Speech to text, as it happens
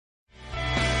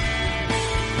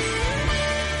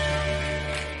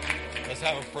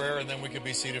prayer, and then we could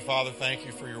be seated. Father, thank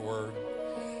you for your word.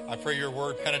 I pray your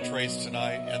word penetrates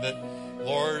tonight, and that,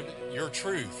 Lord, your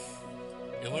truth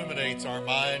illuminates our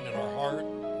mind and our heart,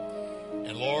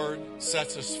 and, Lord,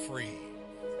 sets us free.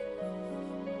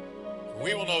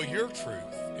 We will know your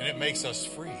truth, and it makes us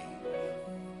free.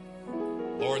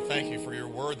 Lord, thank you for your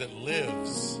word that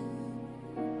lives.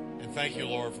 And thank you,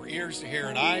 Lord, for ears to hear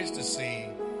and eyes to see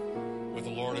what the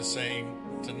Lord is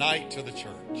saying tonight to the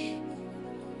church.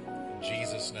 In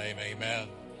Jesus' name, amen.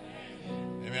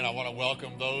 Amen. I want to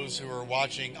welcome those who are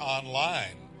watching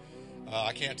online.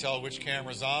 I can't tell which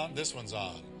camera's on. This one's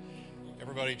on.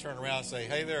 Everybody turn around and say,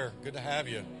 hey there, good to have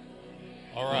you.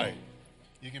 All right.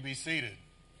 You can be seated.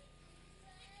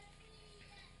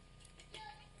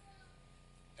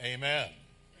 Amen.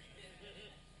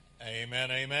 Amen,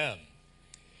 amen.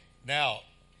 Now,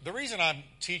 the reason I'm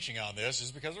teaching on this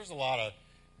is because there's a lot of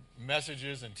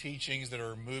messages and teachings that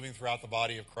are moving throughout the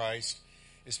body of Christ,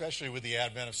 especially with the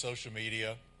advent of social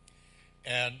media.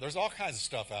 And there's all kinds of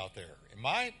stuff out there. And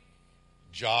my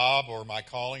job or my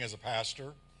calling as a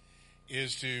pastor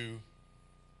is to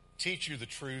teach you the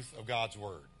truth of God's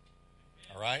word.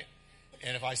 All right?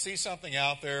 And if I see something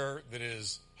out there that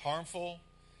is harmful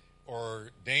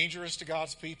or dangerous to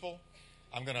God's people,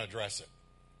 I'm going to address it.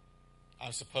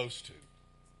 I'm supposed to.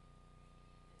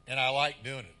 And I like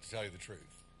doing it, to tell you the truth.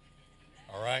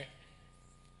 All right?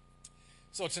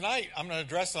 So tonight, I'm going to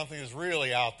address something that's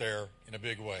really out there in a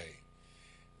big way.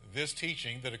 This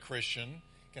teaching that a Christian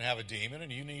can have a demon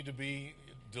and you need to be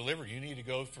delivered. You need to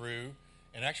go through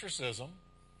an exorcism,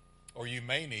 or you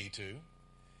may need to,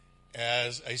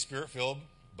 as a spirit-filled,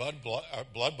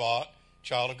 blood-bought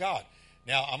child of God.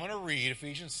 Now, I'm going to read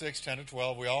Ephesians 6, 10 to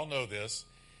 12. We all know this.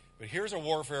 But here's a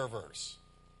warfare verse.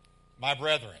 My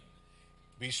brethren,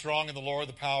 be strong in the Lord,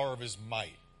 the power of his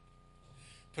might.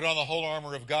 Put on the whole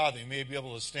armor of God that you may be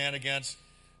able to stand against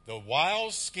the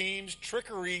wiles, schemes,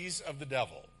 trickeries of the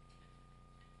devil.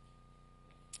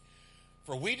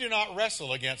 For we do not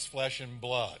wrestle against flesh and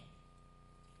blood,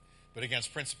 but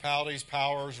against principalities,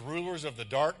 powers, rulers of the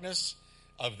darkness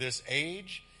of this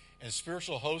age, and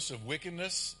spiritual hosts of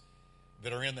wickedness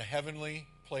that are in the heavenly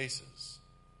places.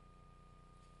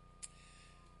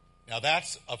 Now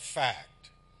that's a fact.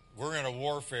 We're in a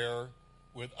warfare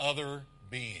with other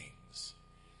beings.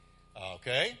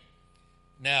 Okay?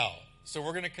 Now, so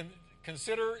we're going to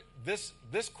consider this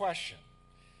question.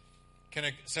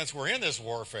 Since we're in this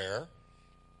warfare,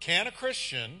 can a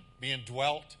Christian be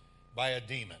indwelt by a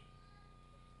demon?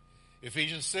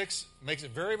 Ephesians 6 makes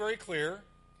it very, very clear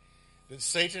that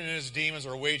Satan and his demons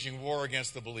are waging war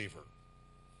against the believer.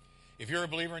 If you're a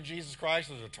believer in Jesus Christ,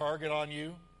 there's a target on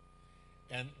you,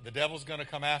 and the devil's going to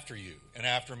come after you and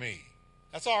after me.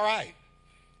 That's all right.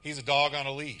 He's a dog on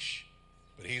a leash,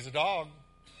 but he's a dog.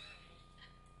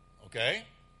 Okay?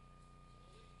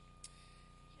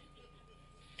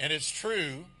 And it's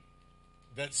true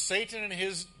that Satan and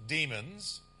his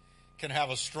demons can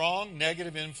have a strong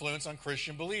negative influence on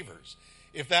Christian believers.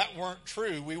 If that weren't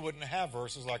true, we wouldn't have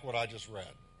verses like what I just read.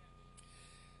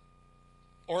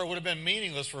 Or it would have been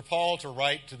meaningless for Paul to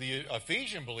write to the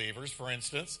Ephesian believers, for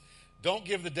instance, don't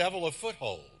give the devil a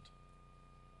foothold.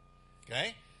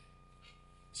 Okay?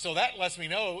 So that lets me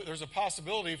know there's a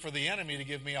possibility for the enemy to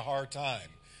give me a hard time.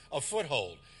 A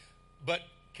foothold. But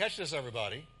catch this,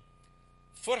 everybody.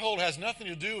 Foothold has nothing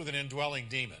to do with an indwelling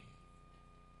demon.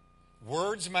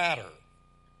 Words matter.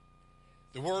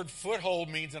 The word foothold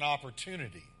means an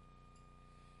opportunity.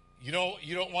 You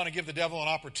don't want to give the devil an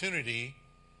opportunity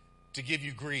to give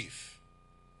you grief,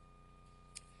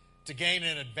 to gain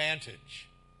an advantage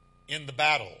in the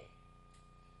battle.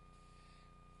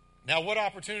 Now, what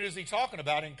opportunity is he talking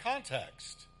about in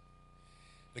context?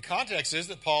 The context is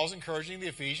that Paul's encouraging the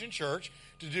Ephesian church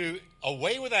to do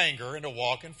away with anger and to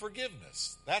walk in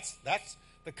forgiveness. That's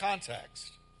the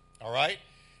context. All right?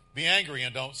 Be angry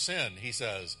and don't sin, he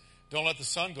says. Don't let the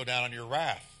sun go down on your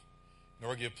wrath,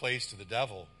 nor give place to the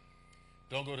devil.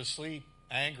 Don't go to sleep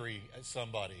angry at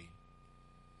somebody.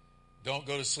 Don't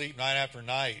go to sleep night after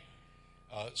night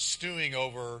stewing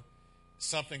over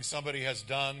something somebody has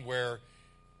done where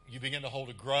you begin to hold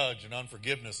a grudge and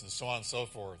unforgiveness and so on and so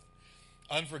forth.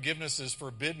 Unforgiveness is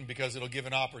forbidden because it'll give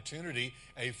an opportunity,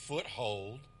 a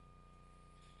foothold,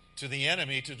 to the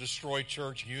enemy to destroy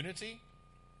church unity,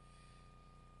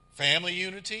 family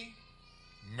unity,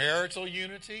 marital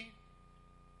unity,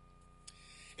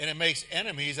 and it makes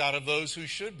enemies out of those who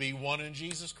should be one in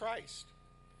Jesus Christ.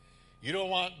 You don't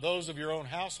want those of your own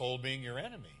household being your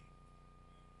enemy,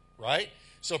 right?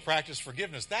 So practice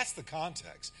forgiveness. That's the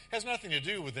context. It has nothing to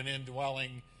do with an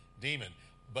indwelling demon.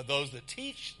 But those that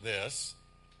teach this,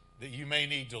 that you may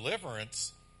need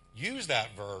deliverance, use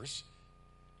that verse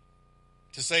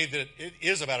to say that it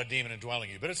is about a demon indwelling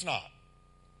you, but it's not.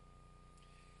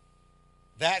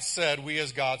 That said, we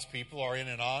as God's people are in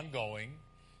an ongoing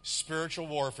spiritual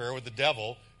warfare with the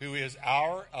devil, who is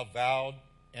our avowed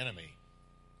enemy.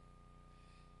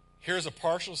 Here's a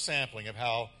partial sampling of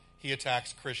how he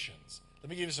attacks Christians. Let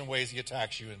me give you some ways he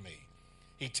attacks you and me.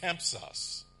 He tempts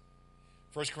us.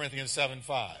 1 Corinthians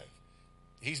 7:5.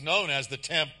 He's known as the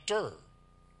tempter.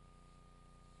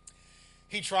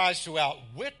 He tries to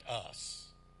outwit us,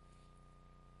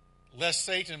 lest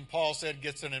Satan, Paul said,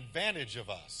 gets an advantage of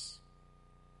us.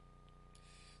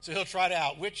 So he'll try to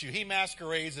outwit you. He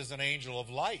masquerades as an angel of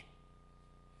light.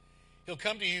 He'll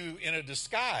come to you in a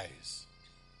disguise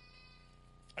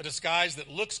that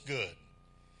looks good,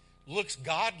 looks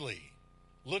godly,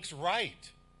 looks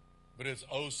right, but it's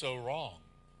oh so wrong.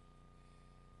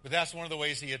 But that's one of the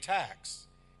ways he attacks.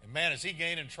 And man, is he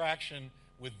gaining traction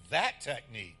with that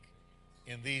technique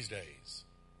in these days.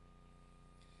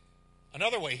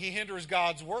 Another way, he hinders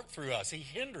God's work through us. He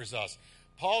hinders us.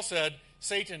 Paul said,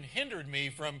 Satan hindered me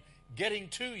from getting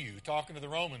to you, talking to the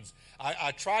Romans.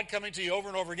 I tried coming to you over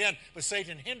and over again, but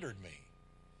Satan hindered me.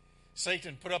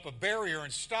 Satan put up a barrier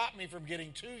and stopped me from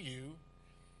getting to you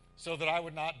so that I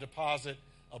would not deposit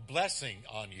a blessing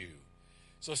on you.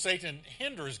 So Satan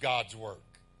hinders God's work.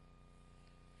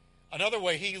 Another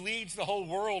way, he leads the whole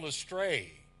world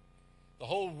astray. The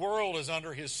whole world is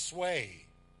under his sway.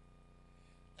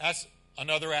 That's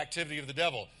another activity of the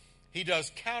devil. He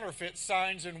does counterfeit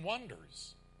signs and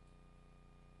wonders.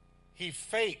 He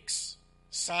fakes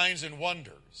signs and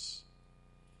wonders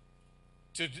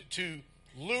to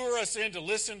lure us in to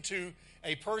listen to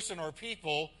a person or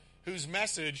people whose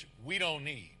message we don't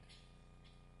need.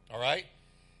 All right?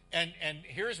 And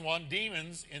here's one.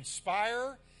 Demons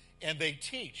inspire and they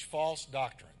teach false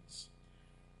doctrines.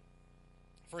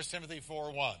 1 Timothy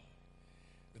 4:1.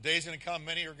 The day's going to come,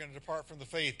 many are going to depart from the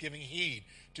faith, giving heed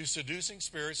to seducing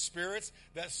spirits, spirits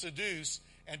that seduce,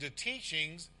 and to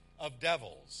teachings of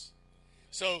devils.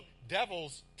 So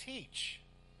devils teach.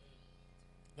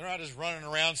 They're not just running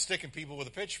around sticking people with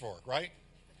a pitchfork, right?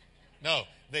 No,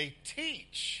 they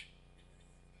teach.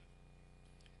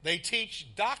 They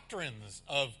teach doctrines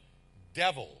of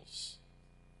devils.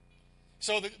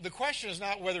 So the question is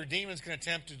not whether demons can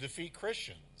attempt to defeat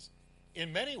Christians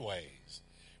in many ways.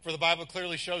 For the Bible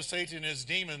clearly shows Satan and his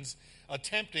demons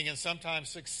attempting and sometimes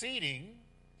succeeding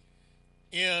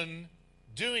in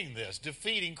doing this,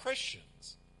 defeating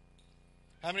Christians.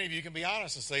 How many of you can be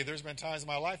honest and say, there's been times in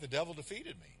my life the devil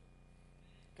defeated me?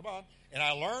 Come on. And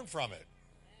I learned from it.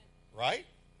 Right?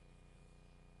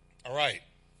 All right.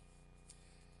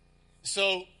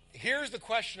 So here's the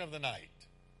question of the night.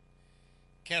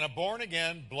 Can a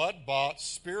born-again, blood-bought,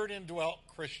 spirit-indwelt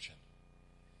Christian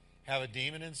have a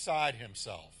demon inside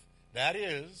himself? That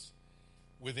is,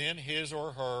 within his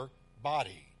or her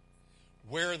body,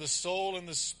 where the soul and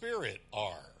the spirit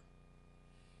are,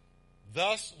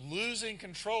 thus losing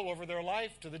control over their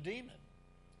life to the demon.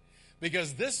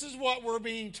 Because this is what we're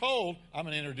being told. I'm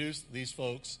going to introduce these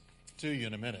folks to you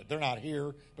in a minute. They're not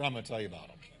here, but I'm going to tell you about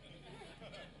them.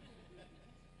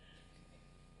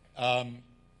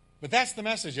 But that's the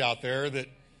message out there, that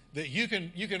you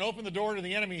can open the door to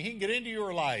the enemy. He can get into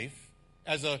your life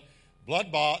as a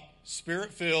blood-bought,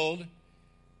 spirit-filled,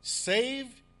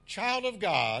 saved child of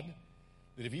God,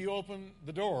 that if you open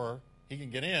the door, he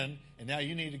can get in, and now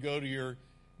you need to go to your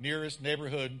nearest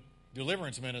neighborhood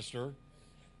deliverance minister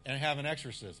and have an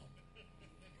exorcism.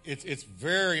 It's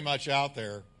very much out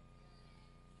there.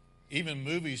 Even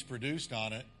movies produced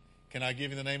on it. Can I give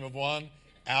you the name of one?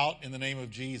 Out in the Name of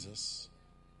Jesus.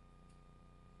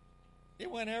 It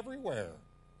went everywhere.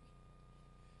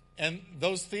 And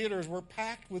those theaters were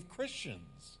packed with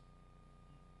Christians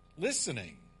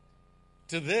listening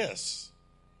to this.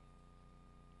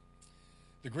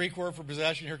 The Greek word for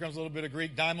possession, here comes a little bit of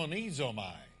Greek,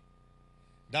 daimonizomai.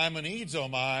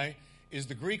 Daimonizomai is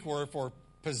the Greek word for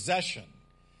possession,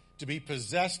 to be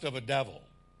possessed of a devil.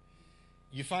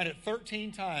 You find it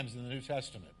 13 times in the New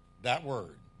Testament, that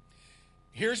word.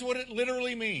 Here's what it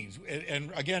literally means.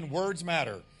 And again, words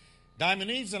matter.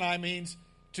 Daimonizomai means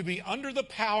to be under the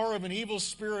power of an evil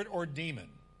spirit or demon.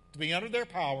 To be under their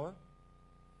power.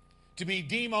 To be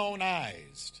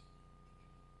demonized.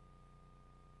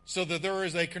 So that there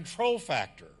is a control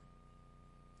factor.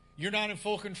 You're not in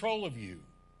full control of you.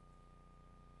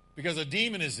 Because a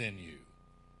demon is in you.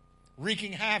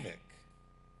 Wreaking havoc.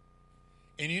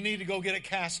 And you need to go get it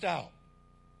cast out.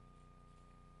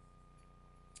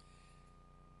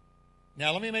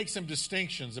 Now, let me make some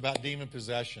distinctions about demon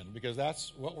possession, because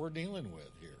that's what we're dealing with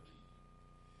here.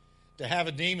 To have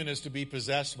a demon is to be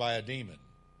possessed by a demon.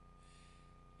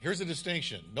 Here's a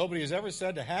distinction. Nobody has ever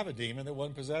said to have a demon that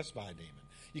wasn't possessed by a demon.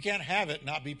 You can't have it and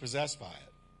not be possessed by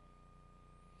it.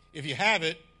 If you have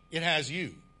it, it has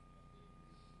you.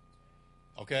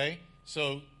 Okay?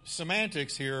 So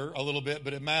semantics here a little bit,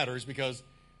 but it matters because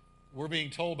we're being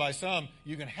told by some,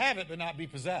 you can have it but not be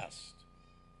possessed.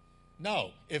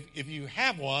 No. If you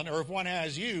have one, or if one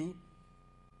has you,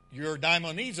 you're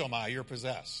daimonizomai, you're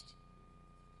possessed.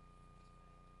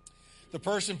 The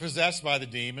person possessed by the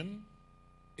demon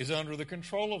is under the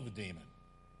control of the demon.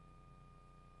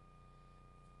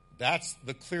 That's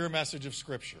the clear message of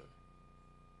Scripture.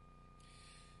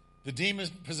 The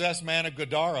demon-possessed man of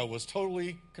Gadara was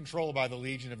totally controlled by the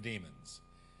legion of demons.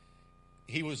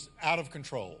 He was out of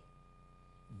control,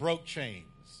 broke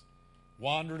chains,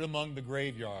 wandered among the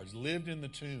graveyards, lived in the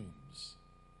tombs,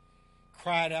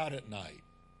 cried out at night,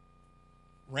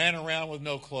 ran around with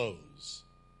no clothes.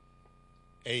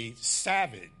 A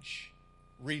savage,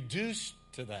 reduced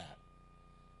to that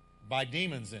by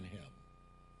demons in him.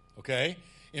 Okay?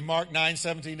 In Mark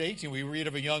 9:17-18, we read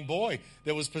of a young boy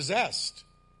that was possessed.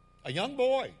 A young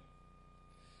boy.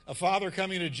 A father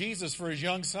coming to Jesus for his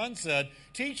young son said,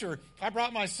 "Teacher, I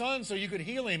brought my son so you could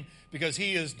heal him because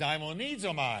he is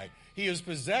daimonizomai. He is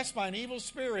possessed by an evil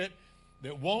spirit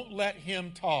that won't let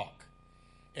him talk."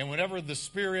 And whenever the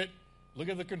spirit, look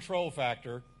at the control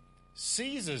factor,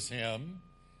 seizes him,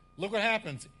 look what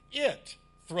happens. It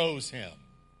throws him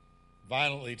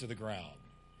violently to the ground.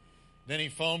 Then he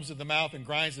foams at the mouth and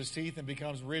grinds his teeth and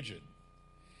becomes rigid.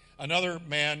 Another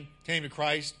man came to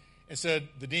Christ and said,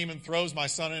 "The demon throws my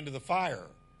son into the fire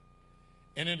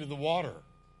and into the water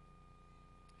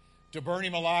to burn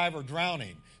him alive or drown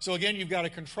him." So again, you've got a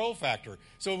control factor.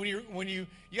 So when you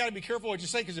got to be careful what you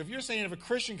say, because if you're saying if a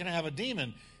Christian can have a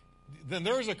demon, then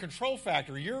there's a control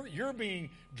factor. You're being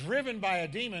driven by a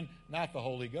demon, not the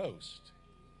Holy Ghost,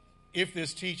 if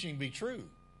this teaching be true.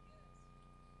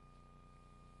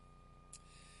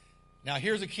 Now,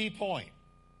 here's a key point.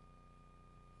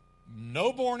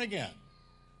 No born again,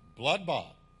 blood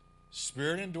bought,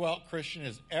 spirit indwelt Christian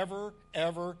is ever,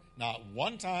 not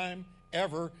one time,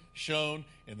 ever shown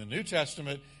in the New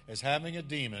Testament as having a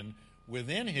demon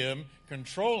within him,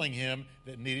 controlling him,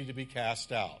 that needed to be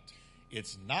cast out.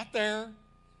 It's not there,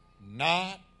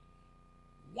 not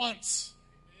once.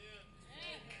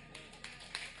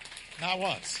 Not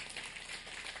once.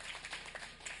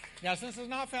 Now, since it's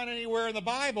not found anywhere in the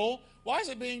Bible, why is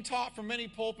it being taught from many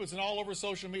pulpits and all over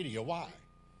social media? Why?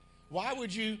 Why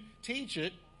would you teach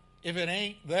it if it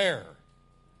ain't there?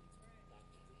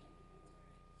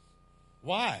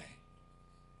 Why?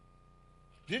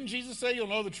 Didn't Jesus say you'll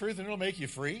know the truth and it'll make you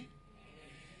free?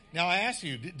 Now I ask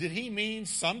you, did he mean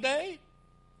someday?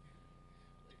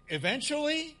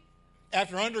 Eventually?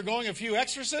 After undergoing a few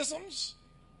exorcisms?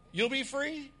 You'll be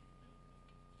free?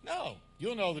 No.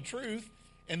 You'll know the truth,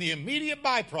 and the immediate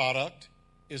byproduct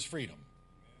is freedom.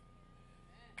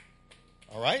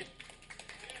 All right?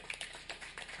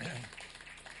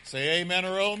 Say amen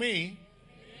or oh me.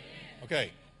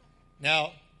 Okay.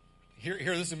 Now, here,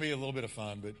 this will be a little bit of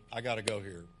fun, but I got to go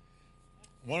here.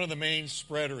 One of the main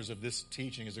spreaders of this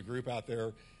teaching is a group out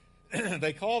there.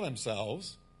 They call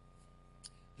themselves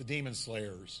the Demon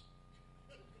Slayers.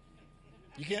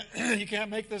 You can't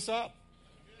make this up.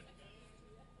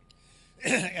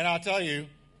 And I'll tell you,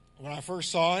 when I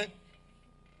first saw it,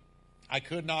 I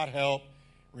could not help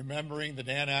remembering the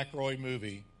Dan Aykroyd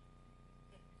movie,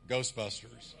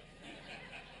 Ghostbusters.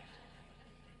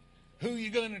 Who you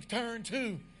going to turn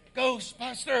to?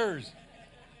 Ghostbusters.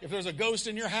 If there's a ghost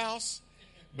in your house.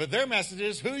 But their message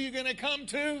is, who are you going to come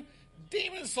to?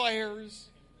 Demon Slayers.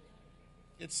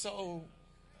 It's so,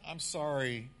 I'm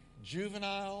sorry,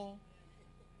 juvenile.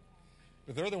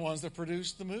 But they're the ones that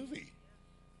produced the movie.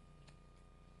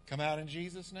 Come out in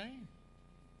Jesus' name.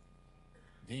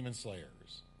 Demon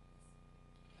Slayers.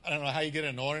 I don't know how you get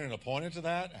anointed and appointed to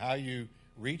that, how you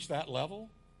reach that level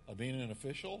of being an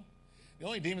official. The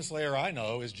only demon slayer I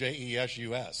know is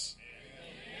Jesus.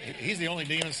 He's the only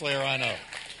demon slayer I know.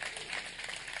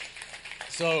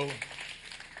 So,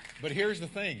 but here's the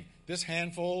thing. This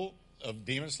handful of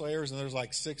demon slayers, and there's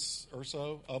like 6 or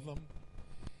so of them,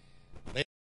 they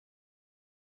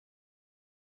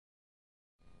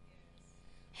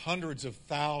hundreds of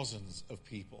thousands of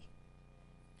people.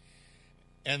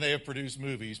 And they have produced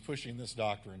movies pushing this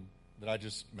doctrine that I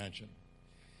just mentioned.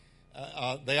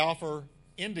 They offer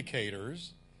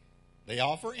indicators. They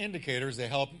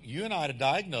help you and I to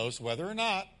diagnose whether or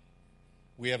not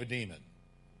we have a demon.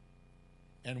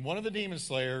 And one of the demon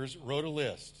slayers wrote a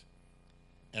list.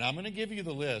 And I'm going to give you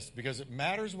the list because it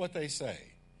matters what they say.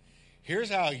 Here's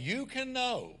how you can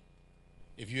know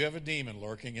if you have a demon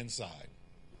lurking inside.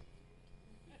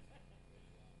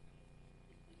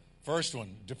 First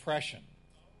one, depression.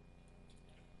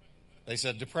 They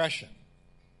said depression.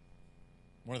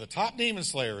 One of the top demon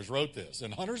slayers wrote this,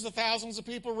 and hundreds of thousands of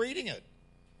people reading it.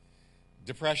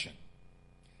 Depression.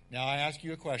 Now I ask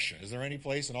you a question. Is there any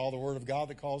place in all the Word of God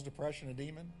that calls depression a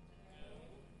demon?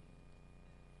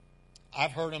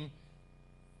 I've heard them,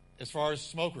 as far as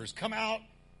smokers, come out,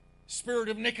 spirit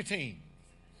of nicotine.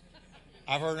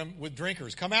 I've heard them with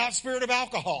drinkers, come out, spirit of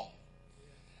alcohol.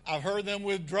 I've heard them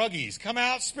with druggies, come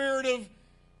out, spirit of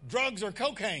drugs or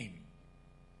cocaine.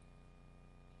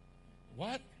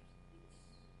 What?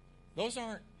 Those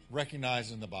aren't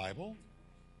recognized in the Bible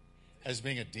as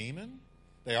being a demon.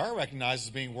 They are recognized as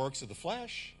being works of the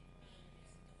flesh.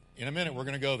 In a minute, we're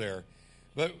going to go there.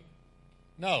 But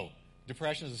no,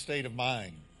 depression is a state of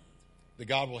mind that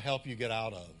God will help you get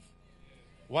out of.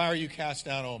 Why are you cast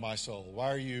down, O my soul?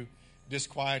 Why are you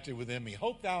disquieted within me?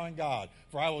 Hope thou in God,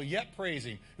 for I will yet praise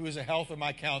him, who is the health of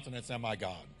my countenance and my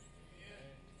God.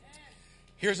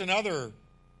 Here's another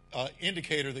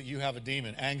indicator that you have a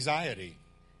demon, anxiety.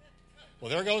 Well,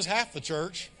 there goes half the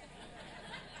church.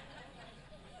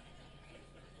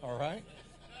 All right?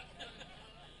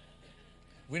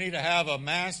 We need to have a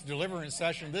mass deliverance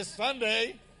session this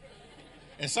Sunday.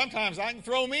 And sometimes I can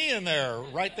throw me in there,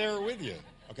 right there with you.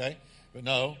 Okay? But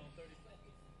no,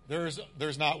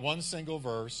 there's not one single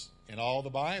verse in all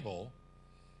the Bible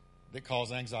that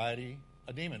calls anxiety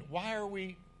a demon. Why are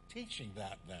we teaching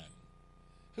that then?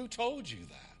 Who told you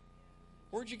that?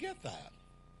 Where'd you get that?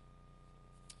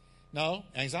 No,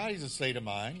 anxiety is a state of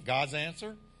mind. God's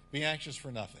answer, be anxious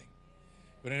for nothing.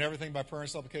 But in everything by prayer and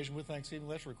supplication with thanksgiving,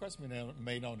 let your requests be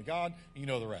made known to God. You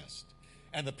know the rest.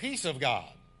 And the peace of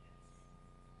God,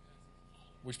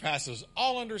 which passes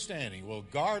all understanding, will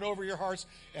guard over your hearts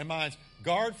and minds.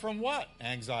 Guard from what?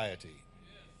 Anxiety.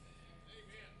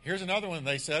 Here's another one.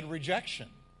 They said rejection.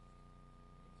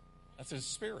 That's his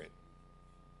spirit.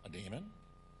 A demon.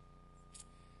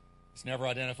 It's never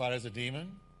identified as a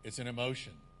demon. It's an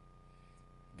emotion.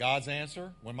 God's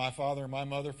answer, when my father and my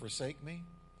mother forsake me,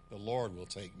 the Lord will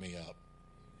take me up.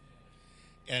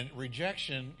 And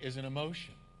rejection is an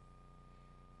emotion.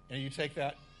 And you take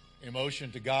that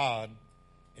emotion to God,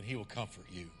 and he will comfort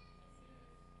you.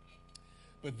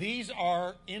 But these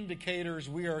are indicators,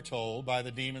 we are told, by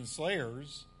the demon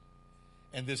slayers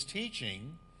and this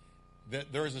teaching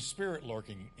that there is a spirit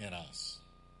lurking in us.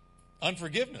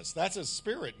 Unforgiveness, that's a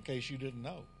spirit, in case you didn't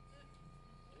know.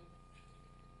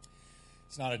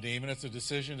 It's not a demon, it's a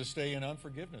decision to stay in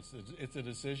unforgiveness. It's a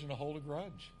decision to hold a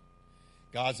grudge.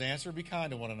 God's answer, be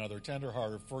kind to one another,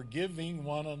 tenderhearted, forgiving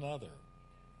one another.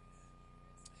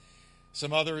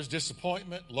 Some others,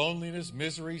 disappointment, loneliness,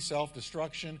 misery,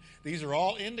 self-destruction. These are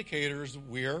all indicators,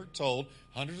 we are told,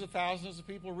 hundreds of thousands of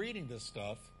people reading this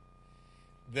stuff,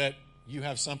 that you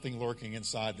have something lurking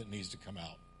inside that needs to come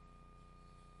out.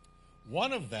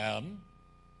 One of them,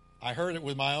 I heard it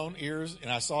with my own ears,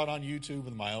 and I saw it on YouTube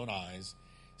with my own eyes,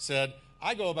 said,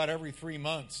 I go about every 3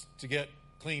 months to get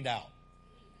cleaned out.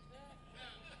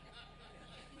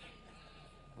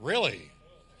 Really?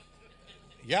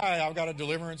 Yeah, I've got a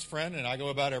deliverance friend, and I go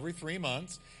about every 3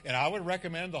 months, and I would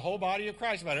recommend the whole body of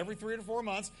Christ, about every 3 to 4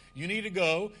 months, you need to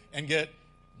go and get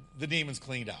the demons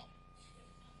cleaned out.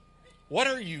 What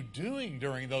are you doing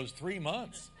during those 3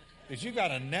 months? Because you've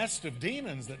got a nest of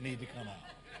demons that need to come out.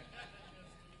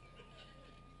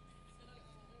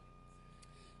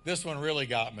 This one really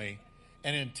got me.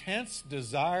 An intense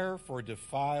desire for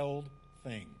defiled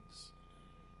things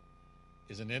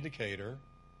is an indicator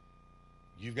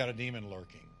you've got a demon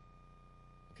lurking.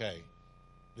 Okay.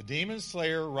 The demon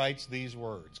slayer writes these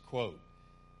words, quote,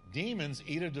 demons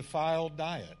eat a defiled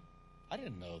diet. I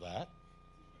didn't know that.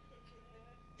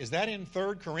 Is that in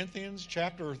 3 Corinthians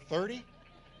chapter 30?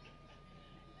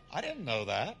 I didn't know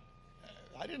that.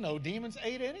 I didn't know demons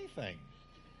ate anything.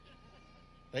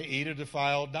 They eat a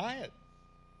defiled diet.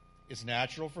 It's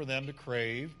natural for them to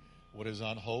crave what is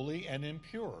unholy and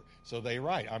impure. So they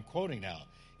write, I'm quoting now,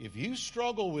 if you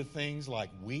struggle with things like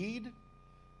weed,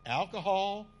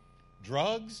 alcohol,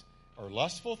 drugs, or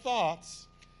lustful thoughts,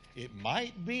 it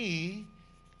might be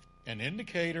an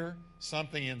indicator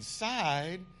something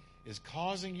inside is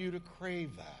causing you to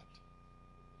crave that.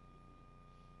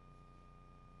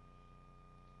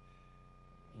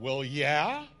 Well,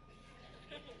 yeah.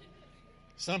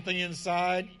 Something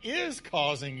inside is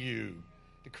causing you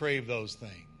to crave those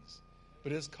things.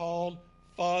 But it's called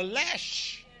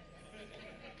flesh.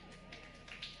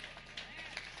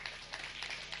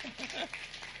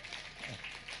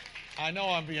 I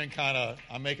know I'm being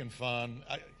I'm making fun.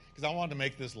 Because I wanted to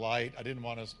make this light. I didn't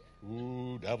want us,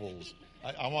 devils.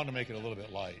 I wanted to make it a little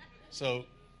bit light. So,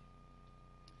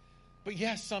 But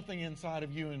yes, something inside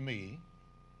of you and me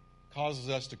causes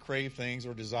us to crave things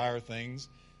or desire things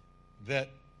that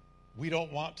we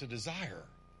don't want to desire.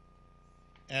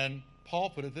 And Paul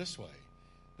put it this way: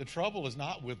 the trouble is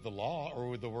not with the law or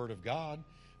with the Word of God,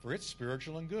 for it's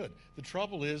spiritual and good. The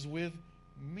trouble is with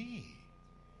me.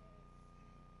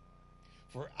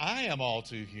 For I am all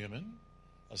too human,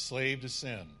 a slave to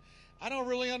sin. I don't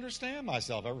really understand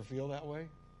myself. Ever feel that way?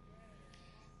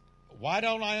 Why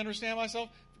don't I understand myself?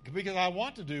 Because I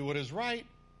want to do what is right,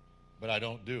 but I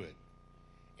don't do it.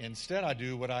 Instead, I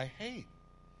do what I hate.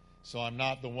 So I'm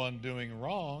not the one doing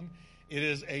wrong. It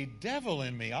is a devil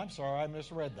in me. I'm sorry, I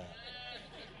misread that.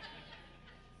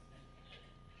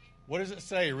 What does it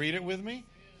say? Read it with me.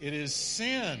 It is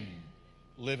sin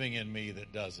living in me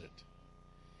that does it.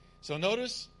 So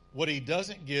notice what he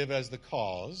doesn't give as the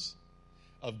cause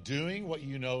of doing what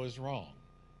you know is wrong.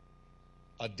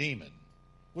 A demon.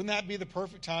 Wouldn't that be the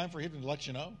perfect time for him to let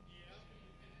you know?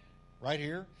 Right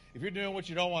here. If you're doing what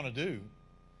you don't want to do,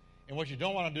 and what you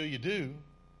don't want to do, you do,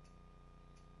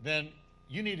 then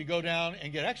you need to go down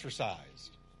and get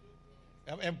exercised.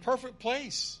 In perfect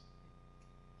place.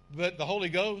 But the Holy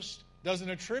Ghost doesn't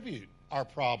attribute our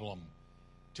problem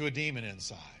to a demon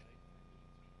inside.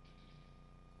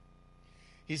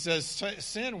 He says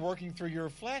sin working through your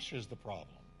flesh is the problem.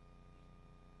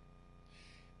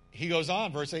 He goes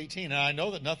on, verse 18, and I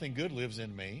know that nothing good lives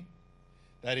in me,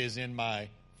 that is in my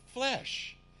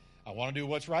flesh. I want to do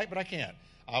what's right, but I can't.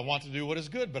 I want to do what is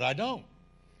good, but I don't.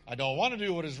 I don't want to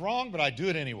do what is wrong, but I do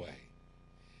it anyway.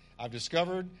 I've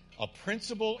discovered a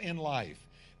principle in life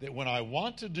that when I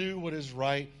want to do what is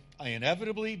right, I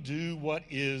inevitably do what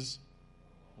is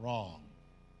wrong.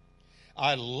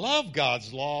 I love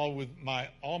God's law with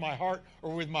all my heart,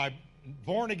 or with my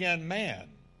born-again man,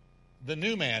 the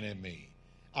new man in me.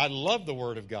 I love the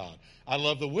Word of God. I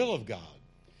love the will of God.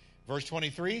 Verse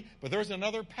 23, but there's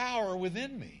another power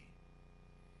within me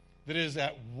that is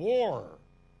at war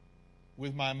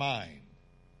with my mind.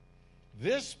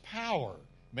 This power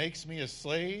makes me a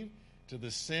slave to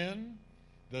the sin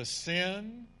that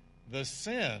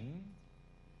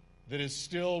is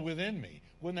still within me.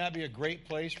 Wouldn't that be a great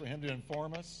place for him to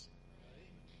inform us?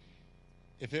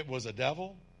 If it was a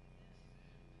devil?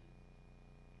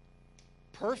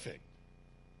 Perfect.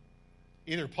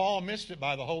 Either Paul missed it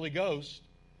by the Holy Ghost,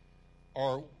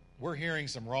 or we're hearing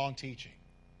some wrong teaching.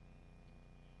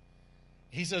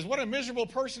 He says, what a miserable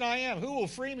person I am. Who will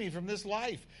free me from this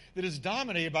life that is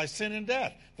dominated by sin and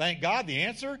death? Thank God the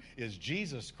answer is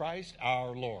Jesus Christ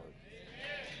our Lord.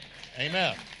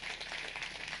 Amen.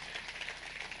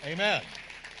 Amen.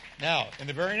 Now, in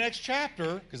the very next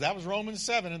chapter, because that was Romans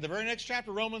 7, in the very next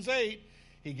chapter, Romans 8,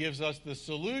 he gives us the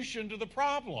solution to the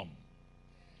problem.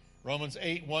 Romans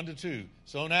 8, 1-2.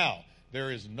 So now, there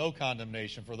is no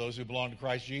condemnation for those who belong to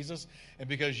Christ Jesus. And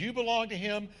because you belong to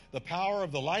him, the power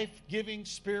of the life-giving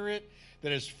Spirit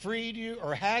that has freed you,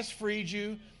 or has freed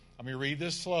you, let me read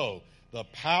this slow. The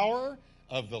power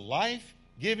of the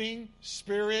life-giving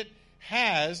Spirit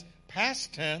has,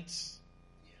 past tense,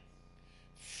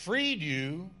 freed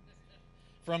you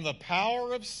from the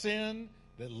power of sin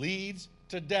that leads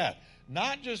to death.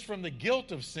 Not just from the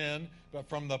guilt of sin, but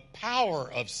from the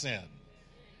power of sin.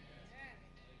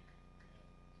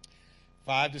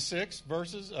 5-6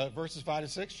 verses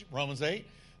 5-6, Romans 8.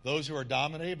 Those who are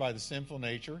dominated by the sinful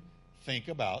nature think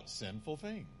about sinful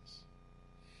things.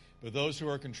 But those who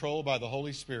are controlled by the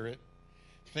Holy Spirit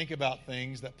think about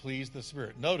things that please the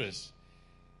Spirit. Notice,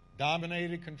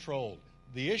 dominated, controlled.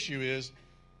 The issue is,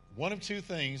 one of two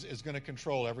things is going to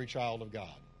control every child of God.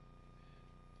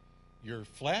 Your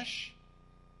flesh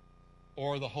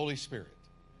or the Holy Spirit.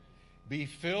 Be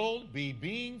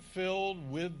being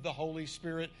filled with the Holy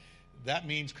Spirit. That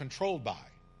means controlled by.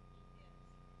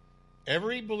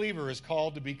 Every believer is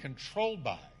called to be controlled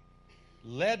by,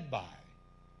 led by,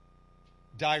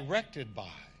 directed by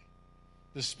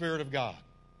the Spirit of God.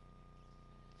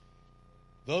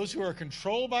 Those who are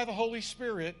controlled by the Holy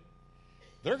Spirit,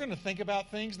 they're going to think about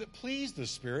things that please the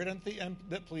Spirit and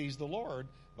that please the Lord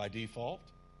by default.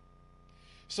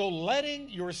 So letting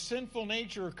your sinful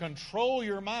nature control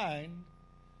your mind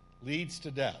leads to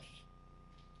death.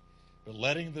 But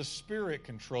letting the Spirit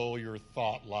control your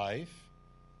thought life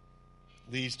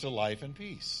leads to life and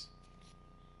peace.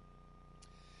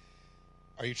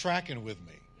 Are you tracking with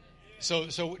me?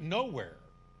 So nowhere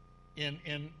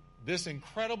in this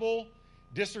incredible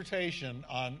dissertation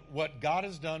on what God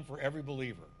has done for every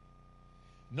believer,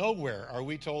 nowhere are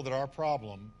we told that our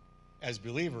problem as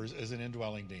believers is an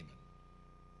indwelling demon.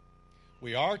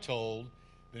 We are told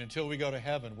that until we go to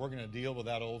heaven, we're going to deal with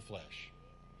that old flesh.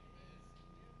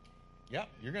 Yep,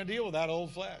 you're going to deal with that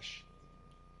old flesh.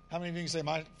 How many of you can say,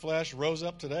 my flesh rose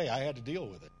up today? I had to deal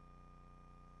with it.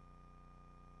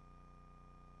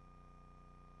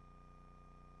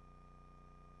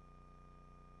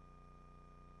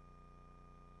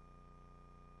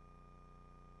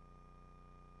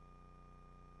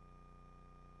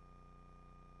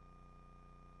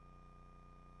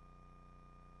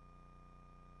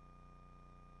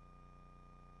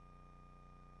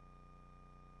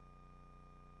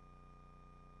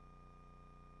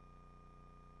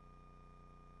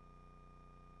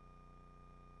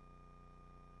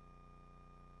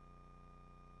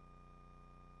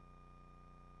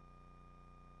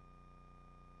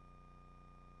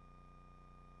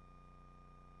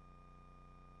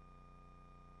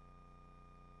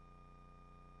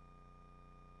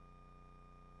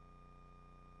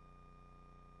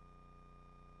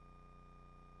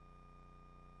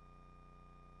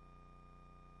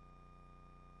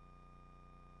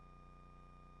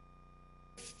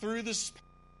 Through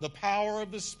the power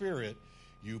of the Spirit,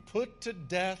 you put to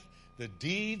death the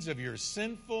deeds of your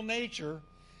sinful nature.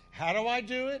 How do I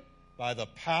do it? By the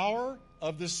power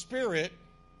of the Spirit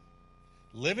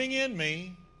living in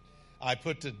me. I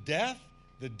put to death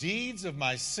the deeds of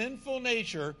my sinful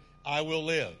nature. I will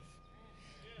live.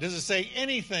 Does it say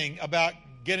anything about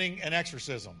getting an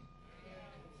exorcism?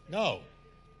 No.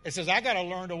 It says I got to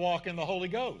learn to walk in the Holy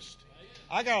Ghost.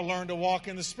 I got to learn to walk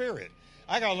in the Spirit.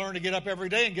 I got to learn to get up every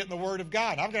day and get in the Word of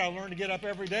God. I've got to learn to get up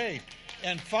every day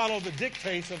and follow the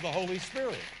dictates of the Holy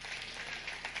Spirit.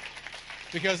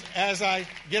 Because as I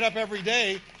get up every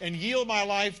day and yield my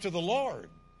life to the Lord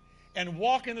and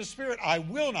walk in the Spirit, I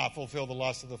will not fulfill the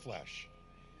lust of the flesh.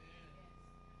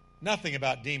 Nothing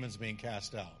about demons being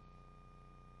cast out.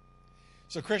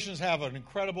 So Christians have an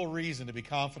incredible reason to be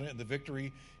confident in the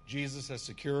victory Jesus has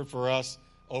secured for us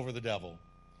over the devil.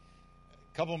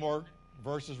 A couple more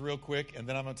verses real quick, and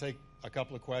then I'm going to take a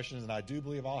couple of questions, and I do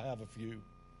believe I'll have a few.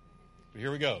 But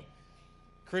here we go.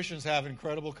 Christians have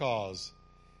incredible cause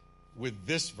with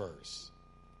this verse.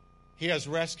 He has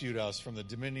rescued us from the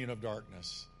dominion of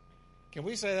darkness. Can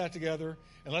we say that together?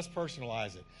 And let's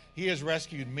personalize it. He has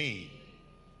rescued me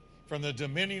from the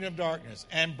dominion of darkness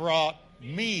and brought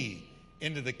me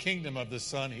into the kingdom of the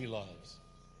Son he loves.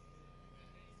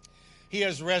 He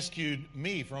has rescued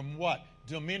me from what?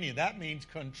 Dominion. That means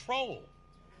control.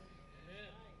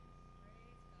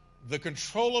 The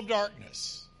control of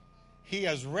darkness. He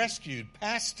has rescued,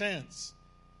 past tense,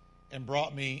 and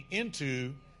brought me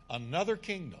into another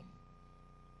kingdom.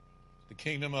 The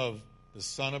kingdom of the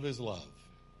Son of his love.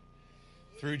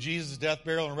 Through Jesus' death,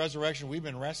 burial, and resurrection, we've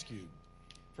been rescued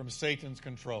from Satan's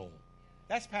control.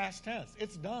 That's past tense.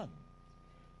 It's done.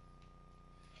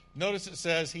 Notice it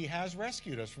says he has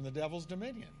rescued us from the devil's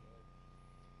dominion.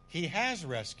 He has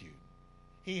rescued.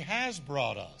 He has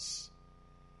brought us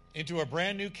into a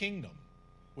brand new kingdom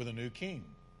with a new king,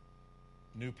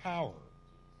 new power,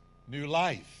 new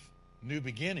life, new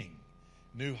beginning,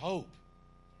 new hope.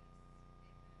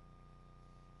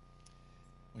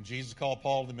 When Jesus called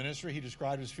Paul to the ministry, he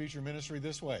described his future ministry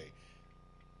this way.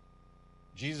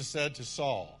 Jesus said to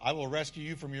Saul, I will rescue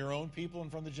you from your own people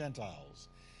and from the Gentiles.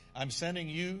 I'm sending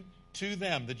you to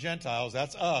them, the Gentiles,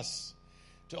 that's us,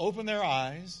 to open their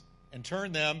eyes and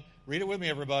turn them, read it with me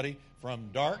everybody,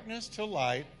 from darkness to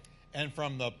light and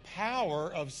from the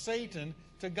power of Satan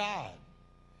to God.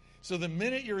 So the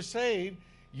minute you're saved,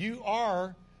 you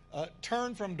are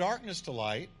turned from darkness to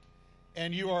light,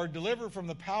 and you are delivered from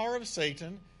the power of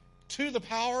Satan to the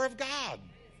power of God.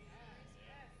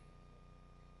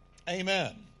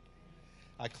 Amen.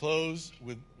 I close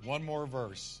with one more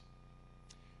verse.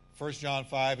 1 John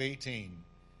 5:18.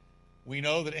 We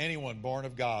know that anyone born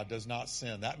of God does not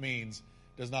sin. That means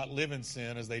does not live in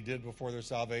sin as they did before their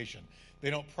salvation.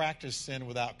 They don't practice sin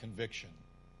without conviction.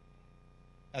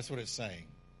 That's what it's saying.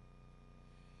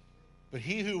 But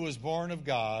he who was born of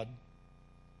God,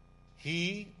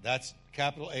 he, that's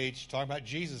capital H, talking about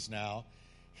Jesus now,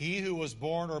 he who was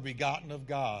born or begotten of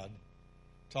God,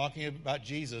 talking about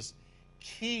Jesus,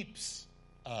 keeps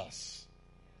us.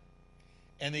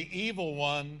 And the evil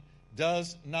one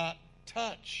does not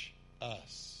touch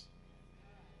us.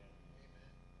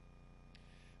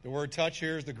 The word touch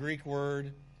here is the Greek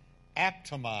word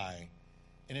aptomai,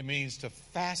 and it means to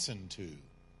fasten to.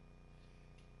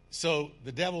 So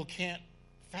the devil can't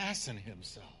fasten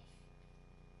himself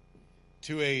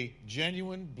to a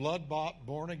genuine, blood-bought,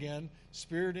 born-again,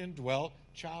 spirit-indwelt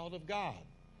child of God.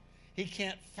 He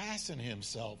can't fasten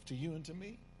himself to you and to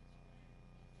me.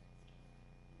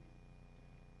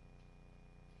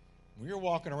 When you're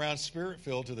walking around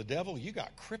spirit-filled to the devil, you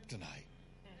got kryptonite.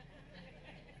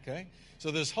 Okay? So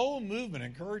this whole movement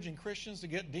encouraging Christians to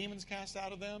get demons cast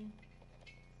out of them,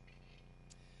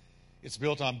 It's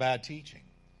built on bad teaching.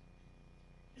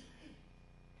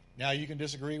 Now, you can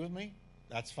disagree with me.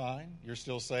 That's fine. You're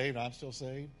still saved. I'm still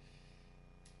saved.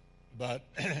 But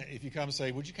if you come and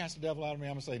say, would you cast the devil out of me?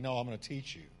 I'm going to say, no, I'm going to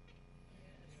teach you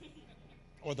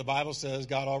what the Bible says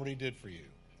God already did for you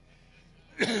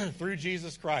through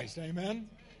Jesus Christ. Amen?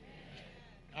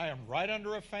 I am right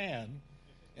under a fan,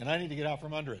 and I need to get out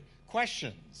from under it.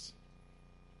 Questions?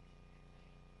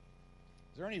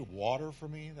 Is there any water for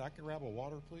me? I can grab a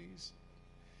water, please?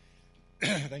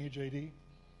 Thank you, J.D.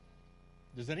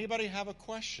 Does anybody have a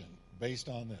question based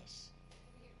on this?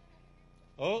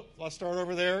 Oh, let's start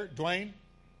over there. Dwayne?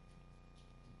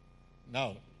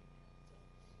 No.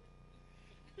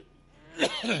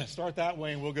 Start that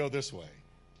way, and we'll go this way.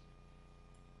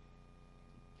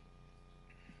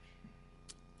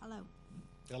 Hello.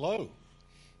 Hello.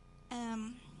 How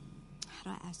do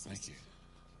I ask this? Thank you.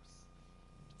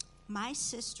 My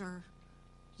sister,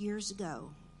 years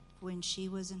ago, when she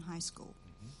was in high school,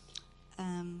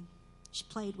 she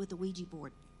played with the Ouija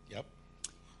board. Yep.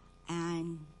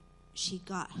 And she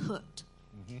got hooked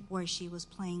where she was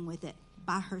playing with it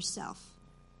by herself.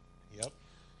 Yep.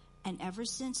 And ever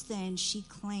since then, she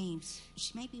claims,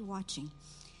 she may be watching,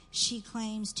 she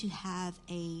claims to have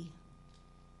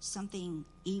something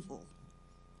evil.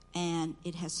 And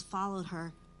it has followed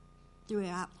her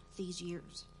throughout these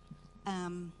years.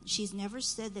 She's never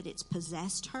said that it's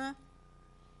possessed her,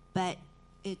 but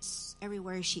it's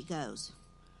everywhere she goes.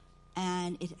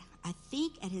 And I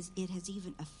think it has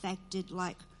even affected,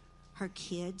 like, her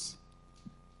kids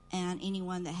and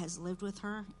anyone that has lived with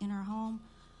her in her home.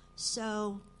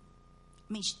 So,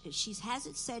 I mean, she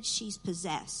hasn't said she's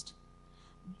possessed,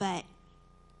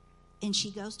 and she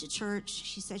goes to church.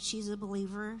 She said she's a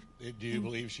believer. Do you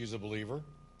believe she's a believer?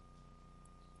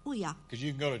 Well, yeah. Because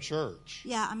you can go to church.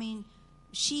 Yeah, I mean,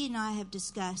 she and I have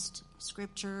discussed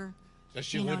Scripture. Does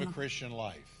she live a Christian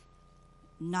life?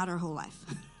 Not her whole life.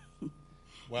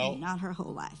 Well, not her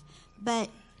whole life. But,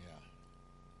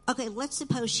 yeah. Okay, let's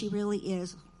suppose she really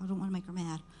is. I don't want to make her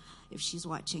mad if she's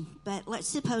watching. But let's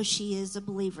suppose she is a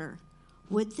believer.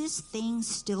 Would this thing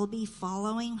still be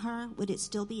following her? Would it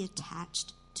still be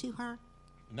attached to her?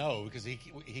 No, because he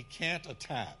can't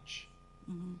attach.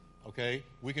 Mm-hmm. Okay?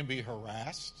 We can be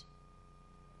harassed.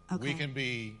 Okay. We can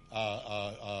be,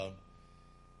 I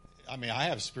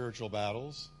have spiritual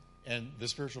battles, and the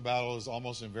spiritual battle is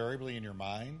almost invariably in your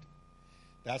mind.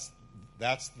 That's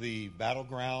the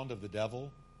battleground of the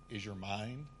devil, is your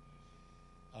mind.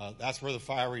 That's where the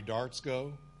fiery darts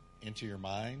go, into your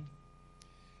mind.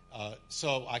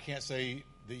 So I can't say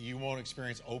that you won't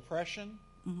experience oppression.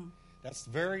 Mm-hmm. That's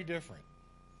very different.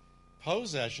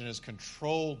 Possession is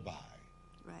controlled by.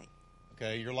 Right.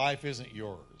 Okay, your life isn't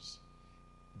yours.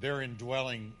 They're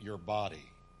indwelling your body.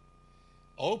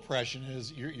 Oppression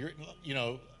is,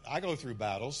 I go through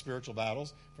battles, spiritual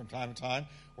battles, from time to time,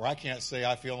 where I can't say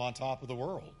I feel on top of the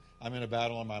world. I'm in a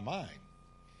battle in my mind.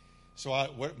 So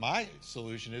what my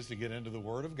solution is to get into the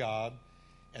Word of God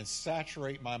and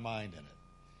saturate my mind in it.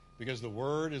 Because the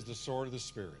Word is the sword of the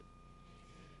Spirit.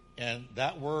 And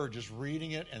that Word, just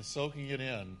reading it and soaking it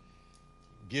in,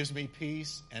 gives me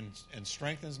peace and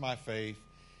strengthens my faith.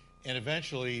 And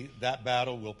eventually that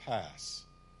battle will pass.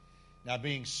 Now,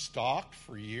 being stalked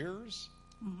for years,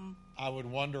 I would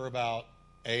wonder about,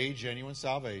 A, genuine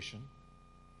salvation.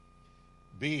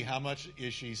 B, how much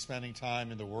is she spending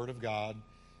time in the Word of God,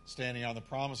 standing on the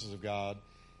promises of God,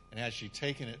 and has she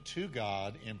taken it to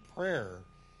God in prayer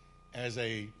as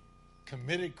a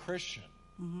committed Christian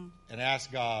and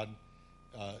asked God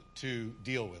to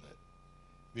deal with it?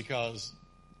 Because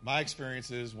my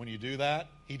experience is when you do that,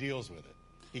 He deals with it.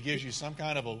 He gives you some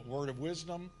kind of a word of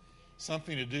wisdom,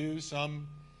 something to do, some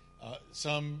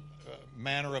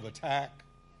manner of attack,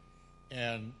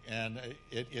 and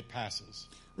it passes.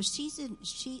 Well,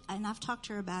 and I've talked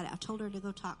to her about it. I told her to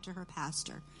go talk to her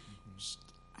pastor.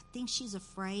 I think she's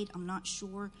afraid. I'm not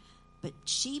sure, but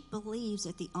she believes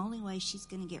that the only way she's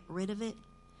going to get rid of it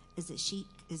is this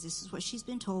is what she's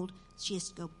been told. She has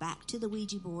to go back to the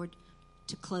Ouija board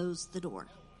to close the door,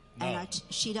 and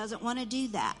she doesn't want to do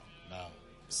that. No.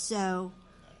 So,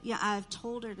 yeah, I've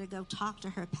told her to go talk to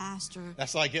her pastor.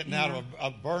 That's like getting out of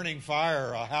a burning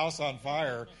fire, a house on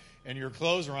fire, and your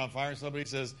clothes are on fire, and somebody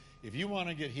says, if you want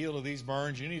to get healed of these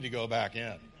burns, you need to go back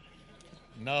in.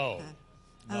 No.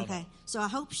 Okay. No. So I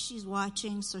hope she's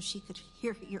watching so she could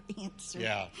hear your answer.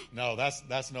 Yeah. No,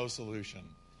 that's no solution.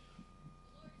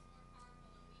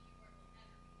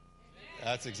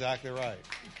 That's exactly right.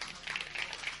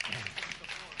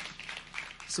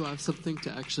 So I have something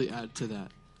to actually add to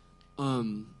that.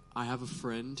 I have a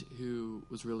friend who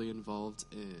was really involved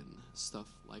in stuff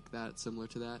like that, similar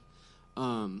to that.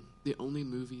 the only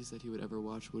movies that he would ever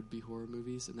watch would be horror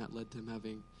movies, and that led to him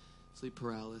having sleep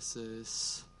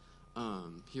paralysis,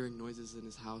 hearing noises in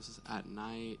his house at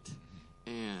night,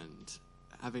 and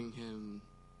having him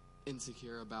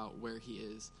insecure about where he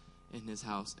is in his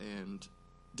house, and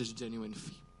just genuine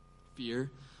fear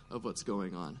of what's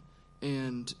going on.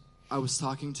 And I was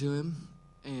talking to him,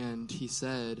 and he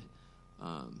said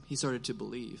he started to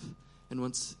believe. And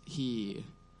once he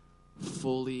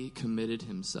fully committed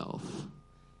himself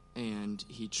and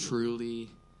he truly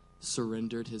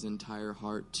surrendered his entire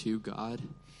heart to God,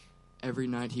 every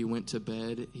night he went to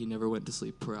bed, he never went to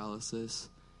sleep paralysis.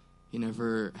 He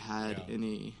never had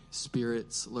any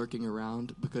spirits lurking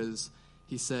around, because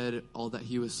he said all that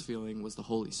he was feeling was the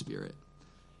Holy Spirit.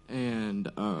 And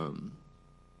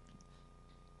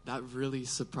that really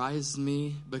surprised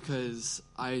me, because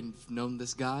I've known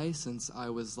this guy since I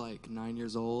was like 9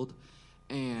 years old,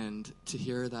 and to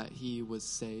hear that he was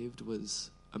saved was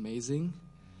amazing.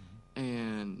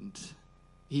 And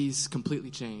he's completely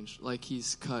changed. Like,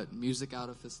 he's cut music out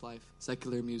of his life,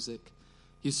 secular music.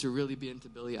 He used to really be into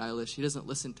Billie Eilish. He doesn't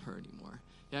listen to her anymore.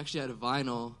 He actually had a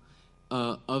vinyl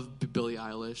of Billie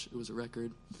Eilish. It was a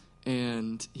record.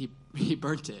 And he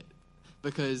burnt it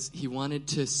because he wanted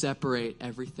to separate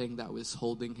everything that was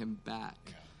holding him back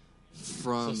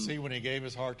from... So see, when he gave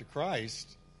his heart to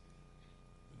Christ,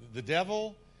 the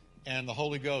devil and the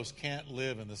Holy Ghost can't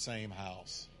live in the same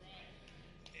house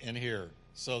in here.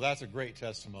 So that's a great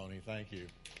testimony. Thank you.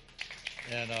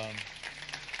 And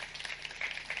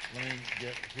let me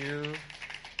get here.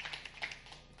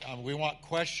 We want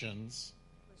questions.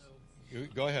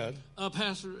 Go ahead.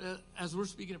 Pastor, as we're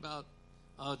speaking about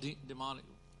demonic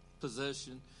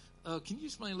possession, can you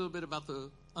explain a little bit about the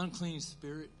unclean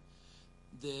spirit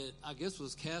that I guess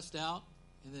was cast out,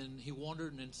 and then he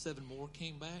wandered, and then 7 more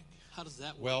came back? How does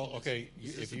that work? Well, okay,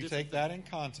 if you take that in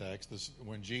context,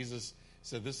 when Jesus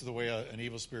said this is the way an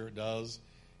evil spirit does,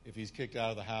 if he's kicked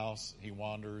out of the house, he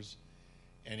wanders,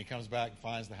 and he comes back and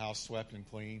finds the house swept and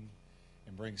clean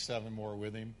and brings 7 more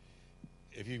with him.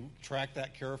 If you track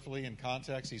that carefully in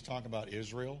context, he's talking about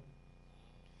Israel,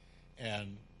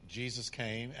 and Jesus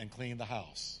came and cleaned the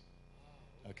house.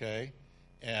 Okay?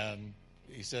 And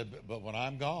he said, but when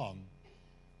I'm gone,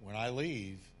 when I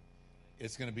leave,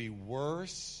 it's going to be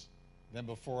worse than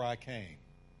before I came.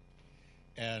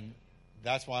 And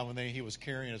that's why when he was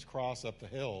carrying his cross up the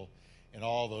hill and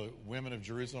all the women of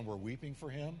Jerusalem were weeping for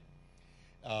him,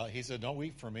 he said, don't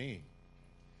weep for me.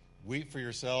 Weep for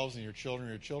yourselves and your children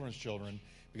and your children's children,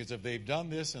 because if they've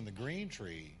done this in the green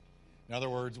tree, in other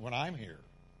words, when I'm here,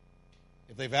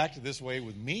 if they've acted this way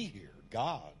with me here,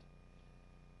 God,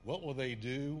 what will they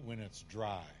do when it's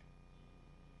dry?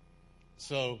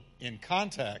 So in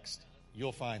context,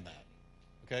 you'll find that.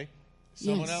 Okay?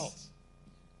 Someone else.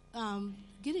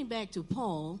 Getting back to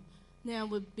Paul, now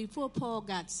before Paul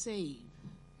got saved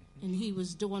and he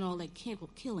was doing all that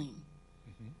killing,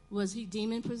 was he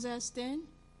demon-possessed then,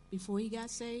 before he got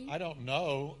saved? I don't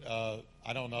know.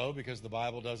 I don't know, because the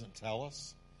Bible doesn't tell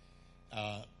us.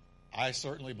 I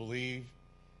certainly believe,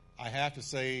 I have to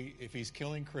say, if he's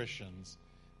killing Christians,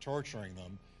 torturing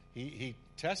them, he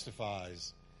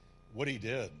testifies what he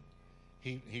did.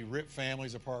 He ripped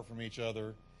families apart from each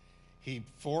other. He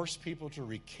forced people to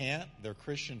recant their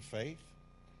Christian faith.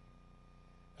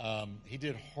 He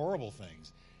did horrible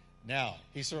things. Now,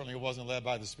 he certainly wasn't led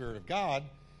by the Spirit of God.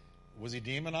 Was he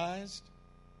demonized?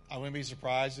 I wouldn't be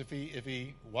surprised if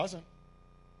he wasn't.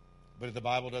 But the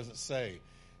Bible doesn't say.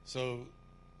 So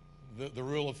the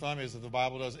rule of thumb is, if the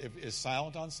Bible is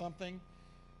silent on something,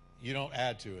 you don't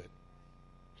add to it.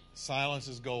 Silence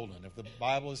is golden. If the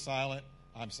Bible is silent,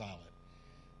 I'm silent.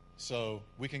 So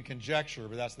we can conjecture,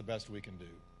 but that's the best we can do.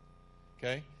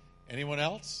 Okay? Anyone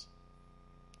else?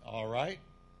 All right.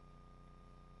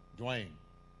 Dwayne.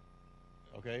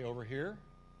 Okay, over here.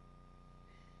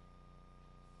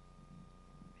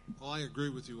 Well, I agree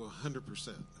with you 100%,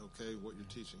 okay, what you're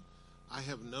teaching. I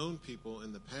have known people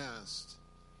in the past,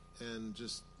 and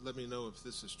just let me know if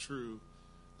this is true,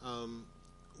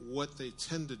 what they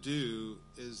tend to do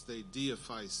is they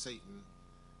deify Satan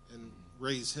and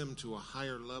raise him to a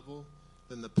higher level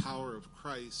than the power of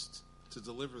Christ to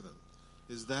deliver them.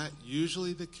 Is that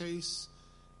usually the case?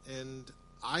 And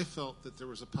I felt that there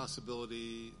was a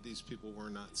possibility these people were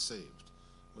not saved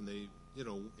when they,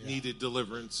 needed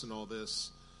deliverance and all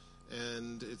this.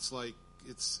 And it's like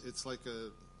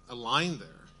a line there,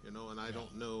 and I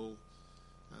don't know.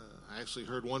 I actually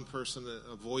heard one person,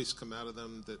 a voice come out of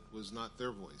them that was not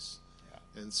their voice.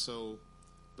 Yeah. And so,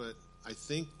 but I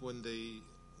think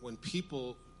when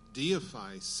people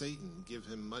deify Satan, give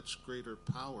him much greater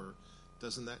power,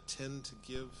 doesn't that tend to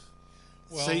give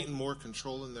Satan more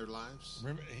control in their lives?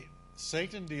 Remember,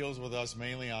 Satan deals with us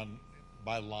mainly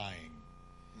by lying.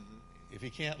 If he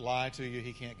can't lie to you,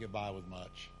 he can't get by with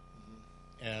much.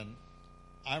 And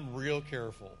I'm real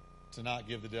careful to not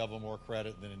give the devil more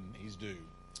credit than he's due.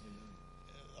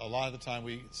 A lot of the time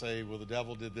we say, well, the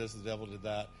devil did this, the devil did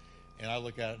that. And I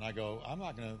look at it and I go, I'm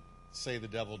not going to say the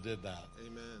devil did that.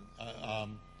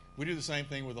 Amen. We do the same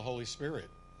thing with the Holy Spirit.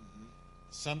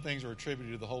 Some things are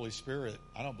attributed to the Holy Spirit.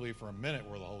 I don't believe for a minute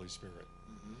we're the Holy Spirit.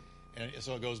 And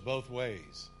so it goes both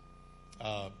ways.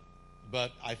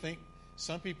 But I think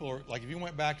some people are, like if you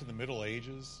went back to the Middle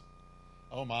Ages,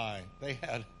 oh my, they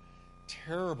had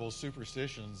terrible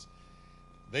superstitions.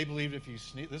 They believed if you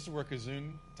sneeze, this is where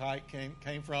Gesundheit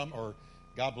came from, or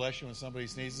God bless you when somebody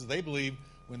sneezes. They believed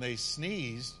when they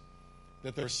sneezed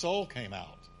that their soul came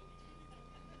out.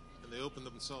 And they opened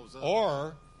themselves up.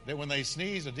 Or that when they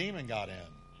sneezed, a demon got in.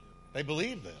 They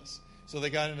believed this. So they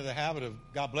got into the habit of,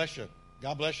 God bless you,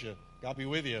 God bless you, God be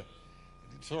with you,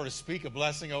 sort of speak a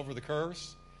blessing over the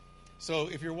curse. So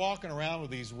if you're walking around with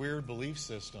these weird belief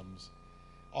systems,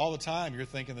 all the time you're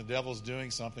thinking the devil's doing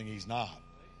something he's not.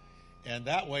 And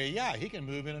that way, yeah, he can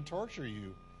move in and torture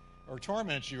you or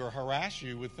torment you or harass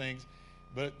you with things.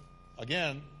 But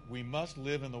again, we must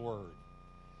live in the Word,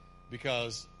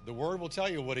 because the Word will tell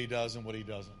you what he does and what he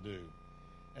doesn't do.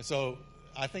 And so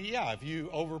I think, yeah, if you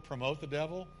over-promote the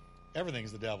devil,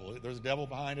 everything's the devil. There's a devil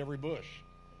behind every bush.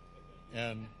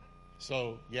 And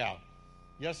so, yeah.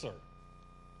 Yes, sir.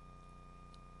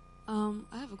 I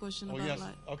have a question about yes.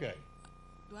 like. Okay.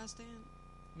 Do I stand?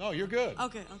 No, you're good.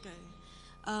 Okay.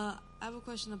 I have a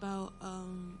question about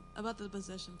the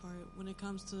possession part. When it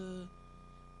comes to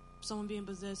someone being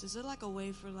possessed, is there like a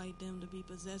way for like them to be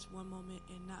possessed one moment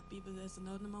and not be possessed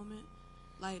another moment?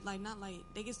 Like not like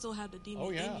they can still have the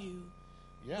demon in you,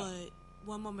 but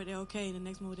one moment they're okay, and the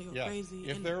next moment they go crazy.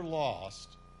 If they're lost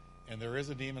and there is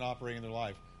a demon operating in their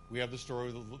life, we have the story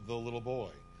of the little boy.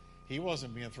 He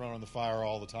wasn't being thrown in the fire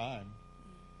all the time,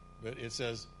 but it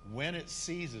says when it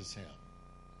seizes him.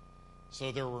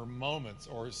 So there were moments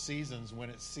or seasons when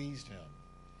it seized him.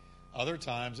 Other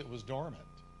times it was dormant.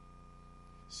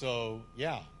 So,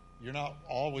 yeah, you're not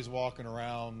always walking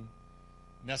around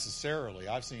necessarily.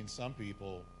 I've seen some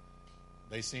people,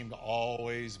 they seem to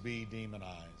always be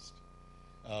demonized.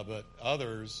 But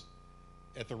others,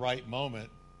 at the right moment,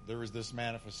 there was this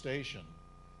manifestation.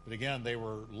 But again, they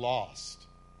were lost,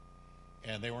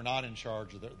 and they were not in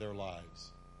charge of their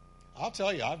lives. I'll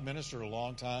tell you, I've ministered a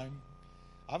long time.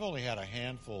 I've only had a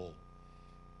handful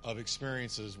of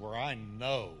experiences where I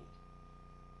know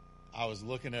I was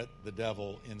looking at the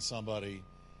devil in somebody,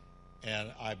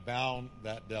 and I bound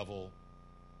that devil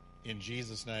in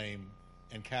Jesus' name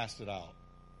and cast it out.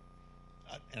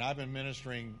 And I've been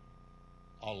ministering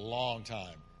a long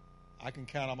time. I can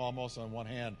count them almost on one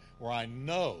hand where I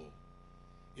know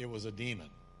it was a demon,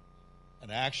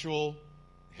 an actual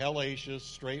hellacious,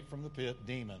 straight from the pit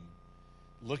demon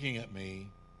looking at me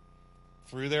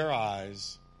through their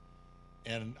eyes,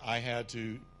 and I had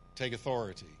to take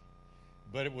authority.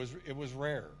 But it was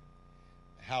rare.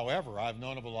 However, I've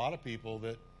known of a lot of people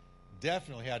that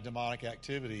definitely had demonic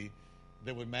activity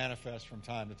that would manifest from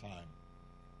time to time,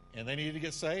 and they needed to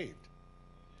get saved.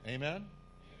 Amen?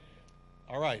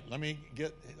 All right, let me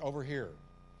get over here.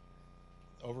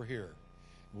 Over here.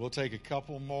 We'll take a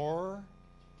couple more.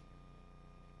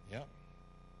 Yep.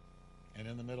 And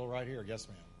in the middle right here. Yes,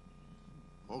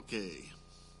 ma'am. Okay.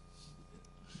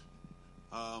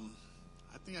 I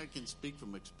think I can speak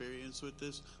from experience with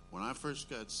this. When I first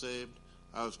got saved,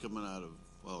 I was coming out of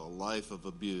a life of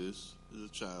abuse as a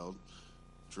child,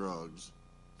 drugs,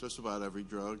 just about every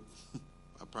drug.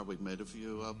 I probably made a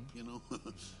few up,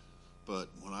 But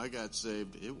when I got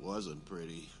saved, it wasn't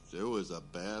pretty. There was a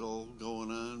battle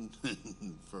going on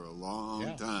for a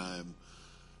long time.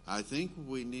 I think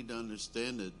we need to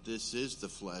understand that this is the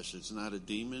flesh. It's not a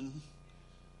demon.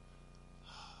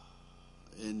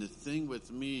 And the thing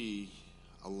with me,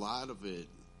 a lot of it,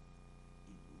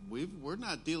 we're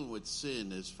not dealing with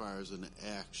sin as far as an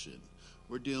action.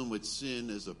 We're dealing with sin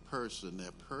as a person.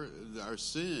 Our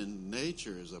sin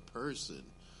nature is a person.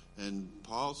 And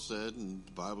Paul said, and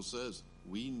the Bible says,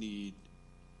 we need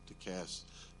to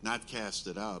not cast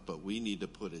it out, but we need to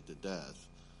put it to death.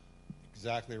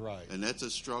 Exactly right. And that's a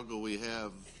struggle we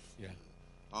have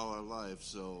all our life.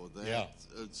 So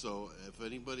so if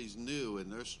anybody's new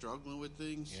and they're struggling with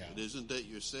things, it isn't that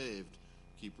you're saved.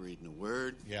 Keep reading the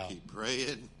Word, keep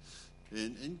praying,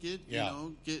 and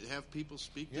have people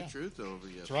speak the truth over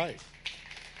you. That's right.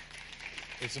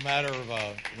 It's a matter of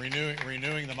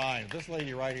renewing the mind. This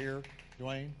lady right here,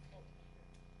 Dwayne.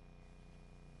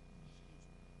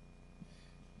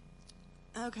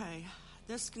 Okay,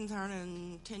 this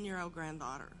concerning 10-year-old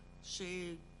granddaughter.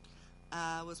 She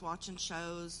was watching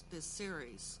shows, this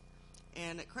series,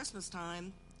 and at Christmas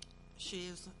time,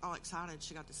 she's all excited.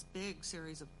 She got this big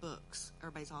series of books.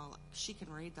 Everybody's all like, she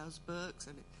can read those books,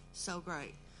 and it's so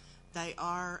great. They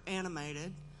are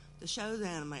animated. The show's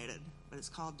animated, but it's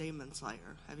called Demon Slayer.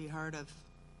 Have you heard of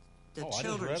the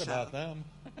children's show? I just read about them.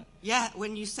 Yeah,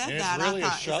 when you said and that, it's really I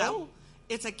thought, a show?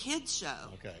 It's a kid's show.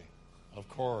 Okay, of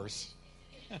course.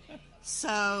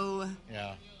 So,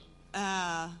 yeah.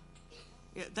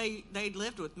 They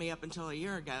lived with me up until a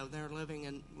year ago. They're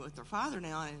living with their father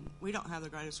now, and we don't have the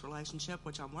greatest relationship,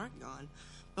 which I'm working on.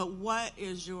 But what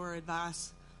is your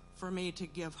advice for me to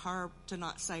give her to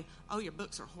not say, oh, your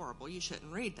books are horrible, you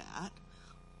shouldn't read that?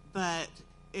 But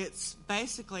it's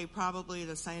basically probably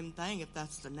the same thing if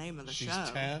that's the name of the show.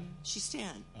 She's 10? She's 10.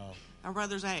 Oh. Our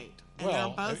brother's 8. And Well,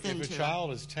 they're both if into a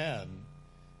child is 10,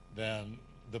 then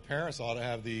the parents ought to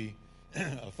have the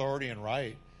authority and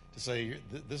right to say,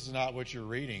 this is not what you're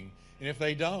reading. And if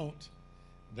they don't,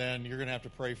 then you're going to have to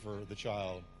pray for the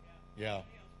child. Yeah.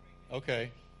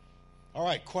 Okay. All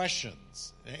right,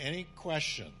 questions. Any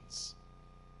questions?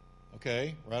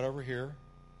 Okay, right over here.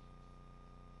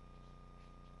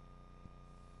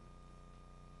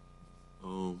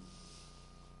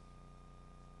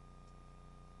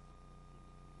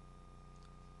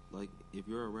 Like, if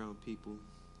you're around people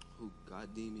who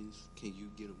got demons, can you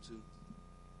get them too?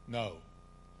 No.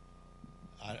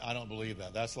 I don't believe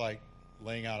that. That's like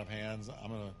laying out of hands.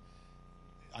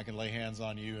 I can lay hands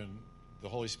on you and the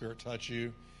Holy Spirit touch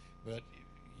you, but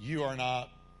you are not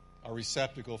a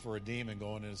receptacle for a demon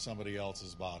going into somebody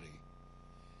else's body.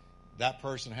 That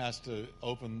person has to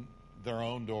open their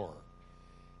own door.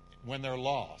 When they're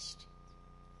lost,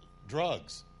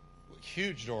 drugs,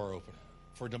 huge door opener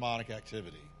for demonic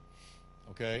activity.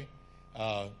 Okay?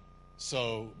 But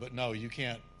no, you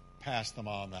can't pass them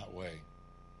on that way.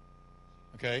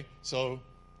 Okay? So,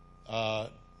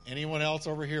 anyone else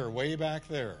over here, way back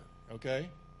there? Okay?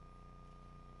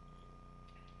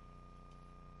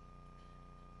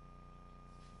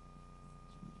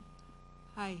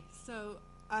 Hi. So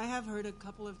I have heard a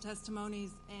couple of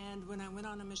testimonies, and when I went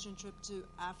on a mission trip to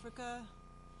Africa,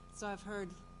 so I've heard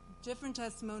different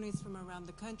testimonies from around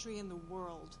the country and the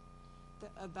world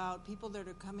about people that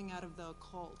are coming out of the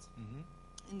occult.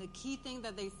 Mm-hmm. And the key thing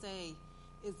that they say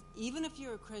is, even if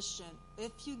you're a Christian,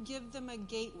 if you give them a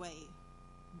gateway,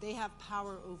 they have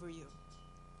power over you.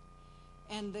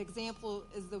 And the example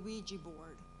is the Ouija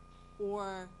board,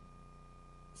 or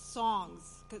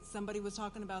songs, because somebody was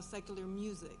talking about secular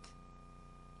music,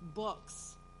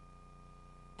 books.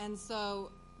 And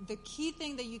so the key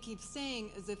thing that you keep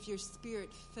saying is if you're spirit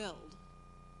filled.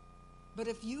 But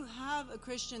if you have a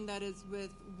Christian that is with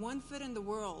one foot in the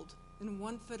world and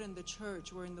one foot in the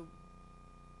church or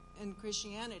in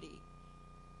Christianity,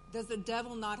 does the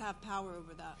devil not have power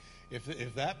over that?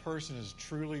 If that person is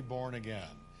truly born again,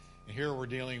 and here we're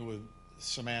dealing with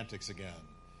semantics again,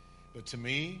 but to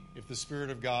me, if the Spirit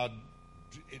of God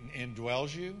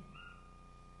indwells you,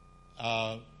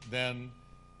 then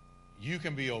you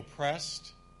can be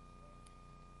oppressed,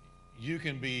 you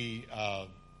can be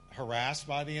harassed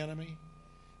by the enemy,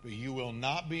 but you will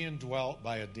not be indwelt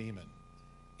by a demon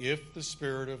if the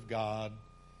Spirit of God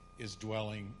is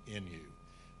dwelling in you.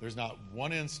 There's not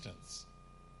one instance,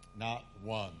 not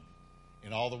one,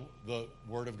 in all the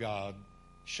Word of God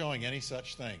showing any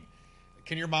such thing.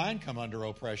 Can your mind come under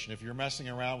oppression if you're messing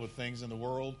around with things in the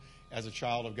world as a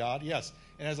child of God? Yes.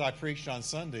 And as I preached on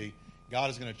Sunday, God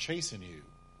is going to chasten you.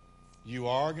 You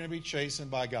are going to be chastened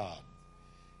by God.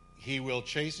 He will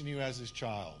chasten you as his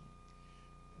child.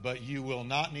 But you will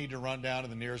not need to run down to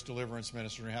the nearest deliverance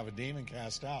minister and have a demon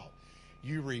cast out.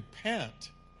 You repent,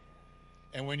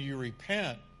 and when you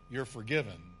repent, you're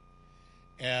forgiven,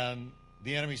 and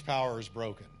the enemy's power is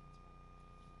broken.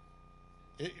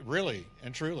 It, really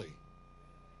and truly.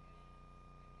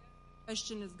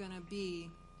 Question is going to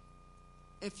be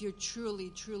if you're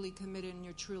truly, truly committed and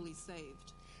you're truly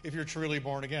saved. If you're truly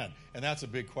born again. And that's a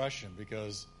big question,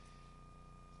 because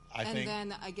I think...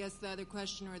 And then I guess the other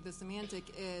question, or the semantic,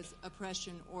 is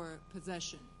oppression or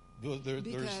possession.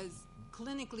 Because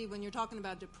clinically, when you're talking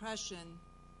about depression,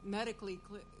 medically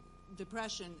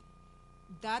depression,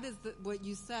 that is what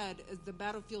you said is the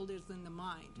battlefield is in the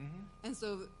mind. Mm-hmm. And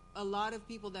so a lot of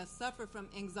people that suffer from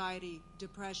anxiety,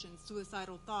 depression,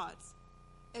 suicidal thoughts,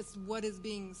 it's what is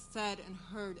being said and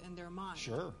heard in their mind.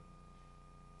 Sure.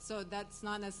 So that's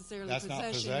not necessarily that's possession.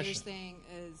 Not possession. You're saying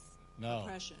is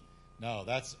oppression. No,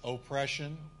 that's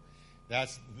oppression.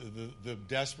 That's the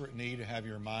desperate need to have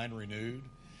your mind renewed.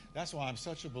 That's why I'm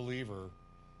such a believer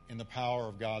in the power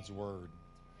of God's Word.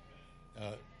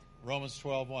 Romans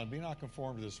 12:1, be not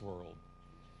conformed to this world,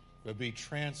 but be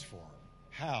transformed.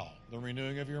 How? The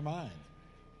renewing of your mind.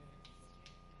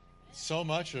 So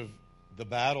much of the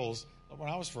battles, when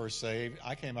I was first saved,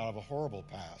 I came out of a horrible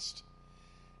past.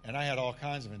 And I had all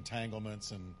kinds of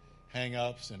entanglements and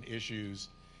hang-ups and issues.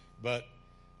 But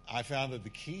I found that the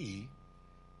key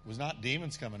was not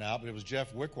demons coming out, but it was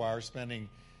Jeff Wickwire spending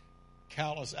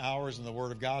countless hours in the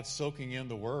Word of God, soaking in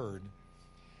the Word.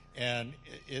 And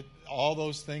all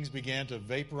those things began to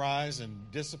vaporize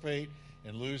and dissipate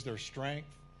and lose their strength.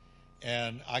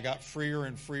 And I got freer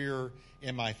and freer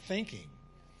in my thinking.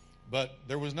 But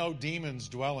there was no demons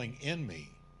dwelling in me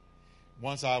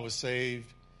once I was saved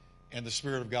and the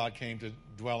Spirit of God came to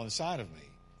dwell inside of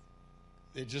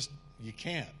me. You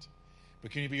can't.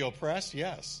 But can you be oppressed?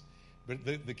 Yes. But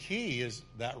the key is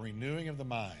that renewing of the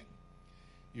mind.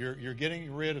 You're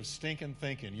getting rid of stinking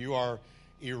thinking. You are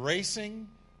erasing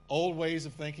old ways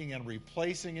of thinking and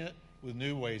replacing it with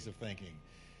new ways of thinking.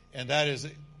 And that is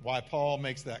why Paul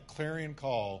makes that clarion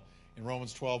call in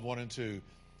Romans 12:1 and 2.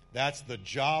 That's the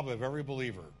job of every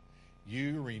believer.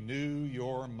 You renew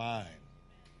your mind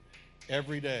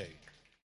every day.